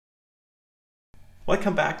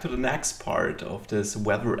Welcome back to the next part of this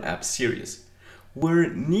weather app series. We're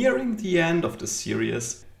nearing the end of the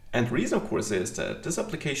series, and the reason of course is that this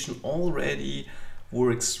application already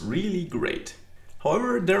works really great.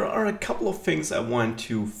 However, there are a couple of things I want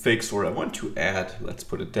to fix, or I want to add, let's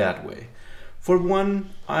put it that way. For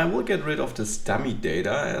one, I will get rid of this dummy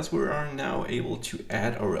data as we are now able to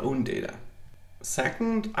add our own data.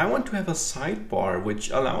 Second, I want to have a sidebar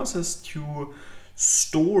which allows us to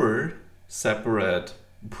store separate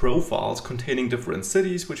profiles containing different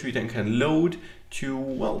cities, which we then can load to,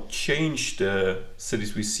 well, change the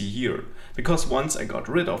cities we see here. Because once I got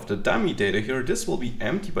rid of the dummy data here, this will be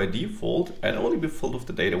empty by default and only be filled with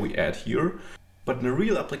the data we add here. But in a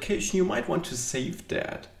real application, you might want to save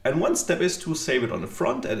that. And one step is to save it on the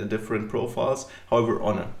front end in different profiles. However,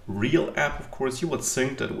 on a real app, of course, you would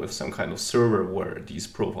sync that with some kind of server where these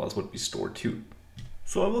profiles would be stored too.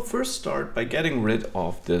 So I will first start by getting rid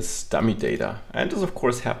of this dummy data. And this of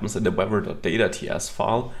course happens in the weather.data.ts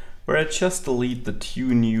file, where I just delete the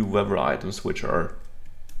 2 new weather items which are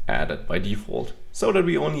added by default, so that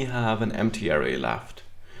we only have an empty array left.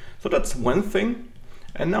 So that's one thing.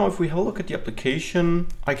 And now if we have a look at the application,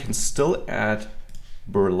 I can still add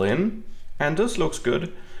Berlin, and this looks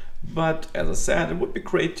good. But as I said, it would be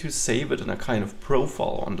great to save it in a kind of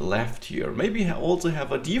profile on the left here. Maybe also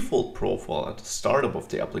have a default profile at the startup of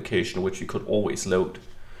the application, which you could always load.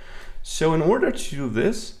 So in order to do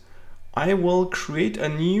this, I will create a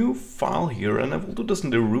new file here, and I will do this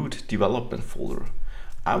in the root development folder.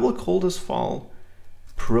 I will call this file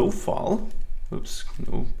profile.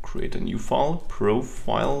 Create a new file,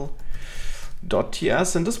 profile.ts,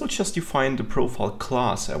 and this will just define the profile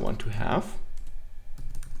class I want to have.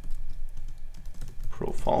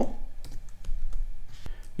 Profile.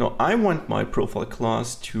 Now I want my profile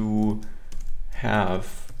class to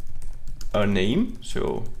have a name,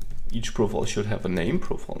 so each profile should have a name,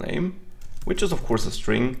 profile name, which is of course a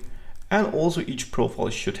string, and also each profile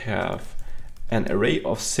should have an array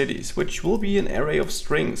of cities, which will be an array of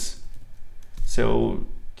strings. So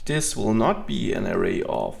this will not be an array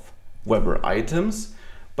of weather items,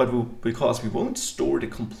 but because we won't store the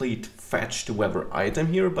complete fetched weather item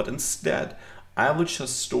here, but instead I will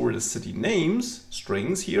just store the city names,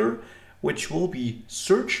 strings here, which will be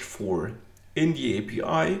searched for in the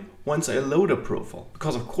API once I load a profile.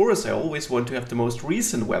 Because of course I always want to have the most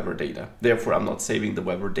recent weather data. Therefore I'm not saving the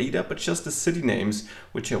weather data, but just the city names,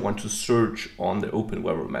 which I want to search on the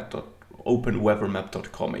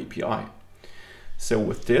openweathermap.com API. So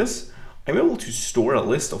with this, I'm able to store a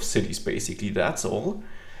list of cities, basically, that's all.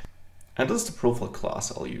 And this is the profile class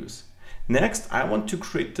I'll use. Next, I want to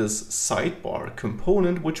create this sidebar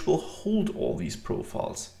component, which will hold all these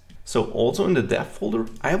profiles. So also in the dev folder,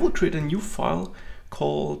 I will create a new file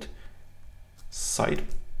called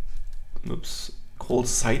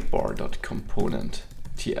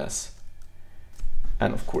sidebar.component.ts.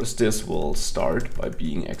 And of course, this will start by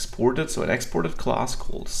being exported. So an exported class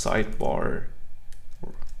called sidebar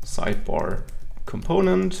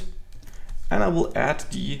component, and I will add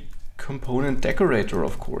the component decorator,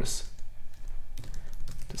 of course.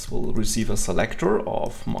 This will receive a selector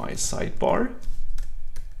of my sidebar,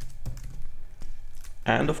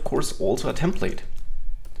 and of course also a template.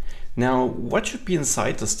 Now what should be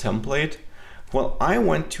inside this template? Well, I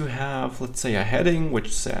want to have, let's say, a heading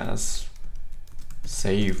which says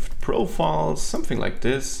saved profiles, something like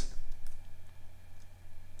this.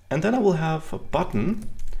 And then I will have a button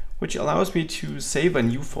which allows me to save a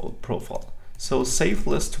new profile. So save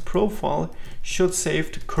list to profile should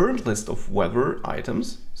save the current list of weather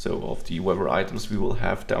items. So of the weather items we will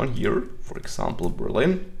have down here, for example,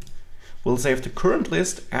 Berlin, we'll save the current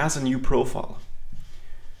list as a new profile.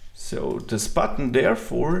 So this button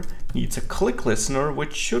therefore needs a click listener,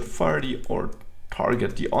 which should fire or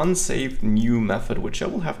target the unsaved new method, which I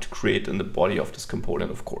will have to create in the body of this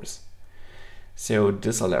component, of course. So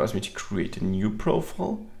this allows me to create a new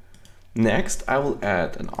profile. Next, I will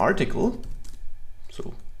add an article,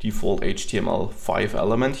 so default HTML5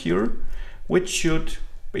 element here, which should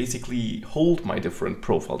basically hold my different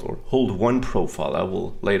profiles, or hold one profile. I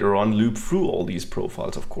will later on loop through all these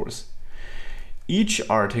profiles, of course. Each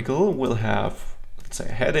article will have, let's say,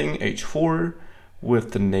 a heading h4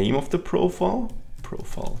 with the name of the profile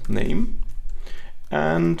name,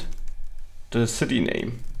 and the city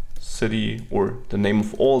name. City, or the name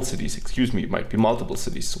of all cities, excuse me, it might be multiple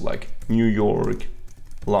cities, so like New York,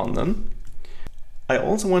 London. I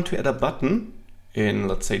also want to add a button in,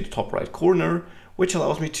 let's say, the top right corner, which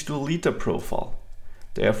allows me to delete a profile.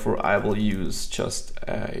 Therefore, I will use just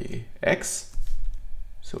a X,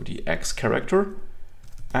 so the X character,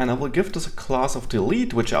 And I will give this a class of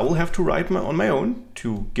delete, which I will have to write on my own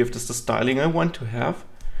to give this the styling I want to have.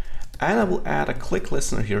 And I will add a click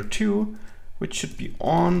listener here too, which should be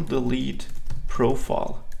on delete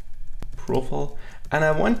profile. And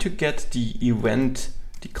I want to get the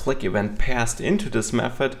click event passed into this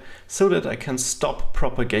method so that I can stop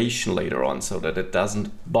propagation later on, so that it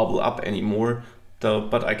doesn't bubble up anymore,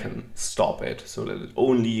 but I can stop it so that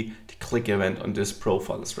only the click event on this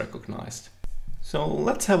profile is recognized. So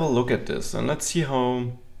let's have a look at this and let's see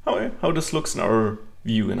how this looks in our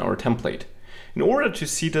view, in our template. In order to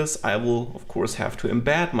see this, I will of course have to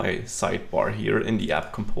embed my sidebar here in the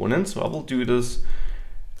app component. So I will do this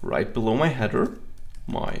right below my header,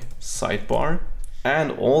 my sidebar,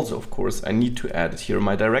 and also of course I need to add it here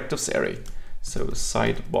my directives array. So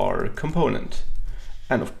sidebar component.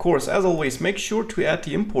 And of course, as always, make sure to add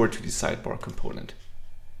the import to the sidebar component.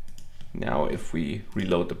 Now if we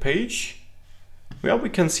reload the page, well, we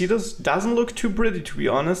can see this doesn't look too pretty, to be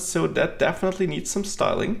honest, so that definitely needs some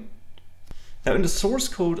styling. Now in the source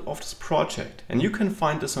code of this project, and you can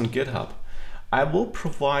find this on GitHub, I will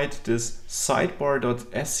provide this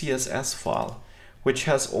sidebar.scss file, which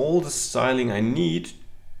has all the styling I need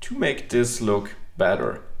to make this look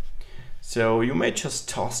better. So you may just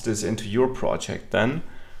toss this into your project then,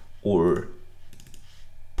 or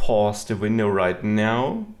pause the window right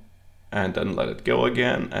now and then let it go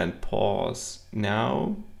again and pause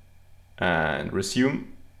now and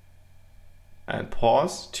resume and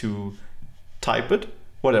pause to type it,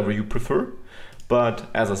 whatever you prefer. But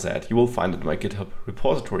as I said, you will find it in my GitHub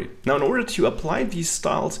repository. Now, in order to apply these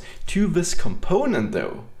styles to this component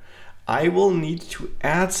though, I will need to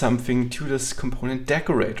add something to this component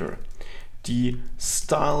decorator, the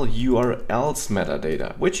style URLs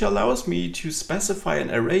metadata, which allows me to specify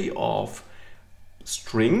an array of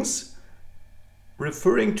strings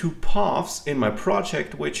referring to paths in my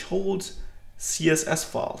project which holds CSS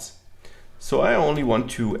files. So I only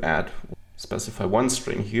want to specify one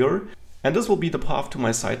string here, and this will be the path to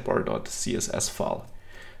my sidebar.css file.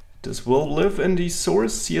 This will live in the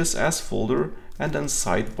source CSS folder and then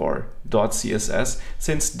sidebar.css,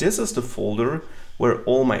 since this is the folder where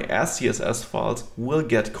all my SCSS files will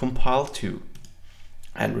get compiled to.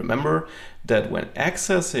 And remember that when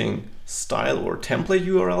accessing style or template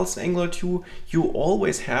URLs in Angular 2, you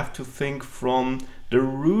always have to think from the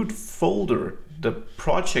root folder, the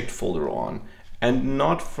project folder on, and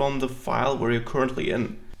not from the file where you're currently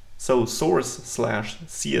in. So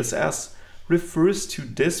source/CSS refers to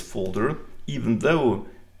this folder, even though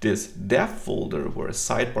this dev folder where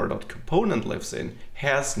sidebar.component lives in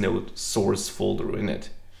has no source folder in it.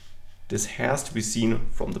 This has to be seen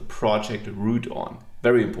from the project root on.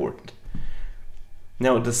 Very important.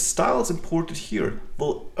 Now the styles imported here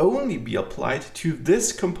will only be applied to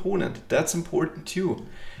this component. That's important too.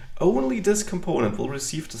 Only this component will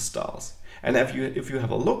receive the styles. And if you have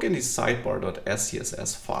a look in the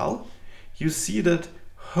sidebar.scss file, you see that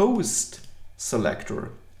host selector.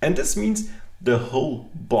 And this means the whole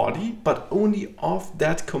body, but only of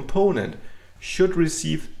that component, should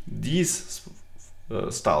receive these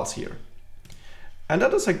styles here. And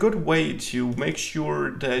that is a good way to make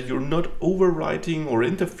sure that you're not overwriting or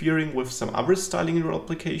interfering with some other styling in your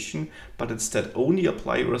application, but instead only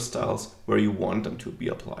apply your styles where you want them to be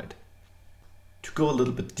applied. To go a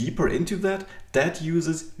little bit deeper into that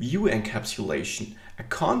uses view encapsulation, a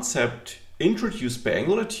concept introduced by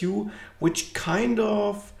Angular 2, which kind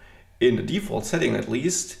of, in the default setting at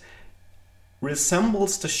least,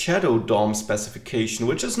 resembles the Shadow DOM specification,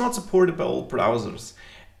 which is not supported by all browsers.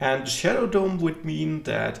 And Shadow DOM would mean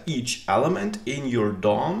that each element in your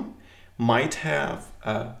DOM might have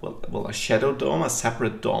a Shadow DOM, a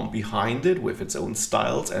separate DOM behind it with its own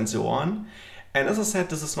styles and so on. And as I said,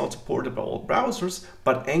 this is not supported by all browsers,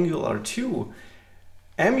 but Angular 2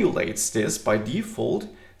 emulates this by default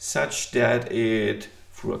such that it,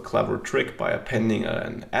 through a clever trick by appending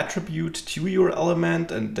an attribute to your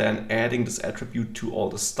element and then adding this attribute to all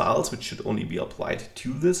the styles, which should only be applied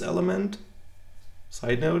to this element.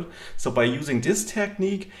 Side note. So by using this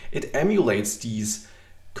technique, it emulates these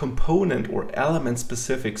component or element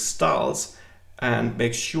specific styles and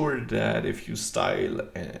makes sure that if you style,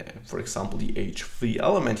 for example, the h3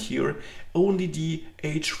 element here, only the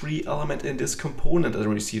h3 element in this component that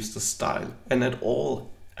receives the style, and not all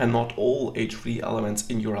h3 elements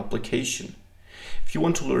in your application. If you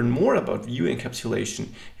want to learn more about view encapsulation,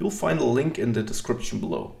 you'll find a link in the description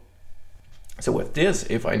below. So with this,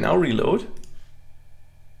 if I now reload,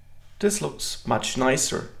 this looks much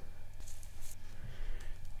nicer.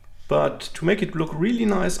 But to make it look really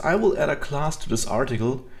nice, I will add a class to this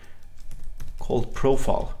article called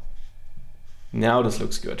profile. Now this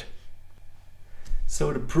looks good.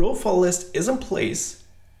 So the profile list is in place.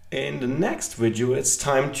 In the next video, it's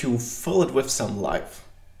time to fill it with some life.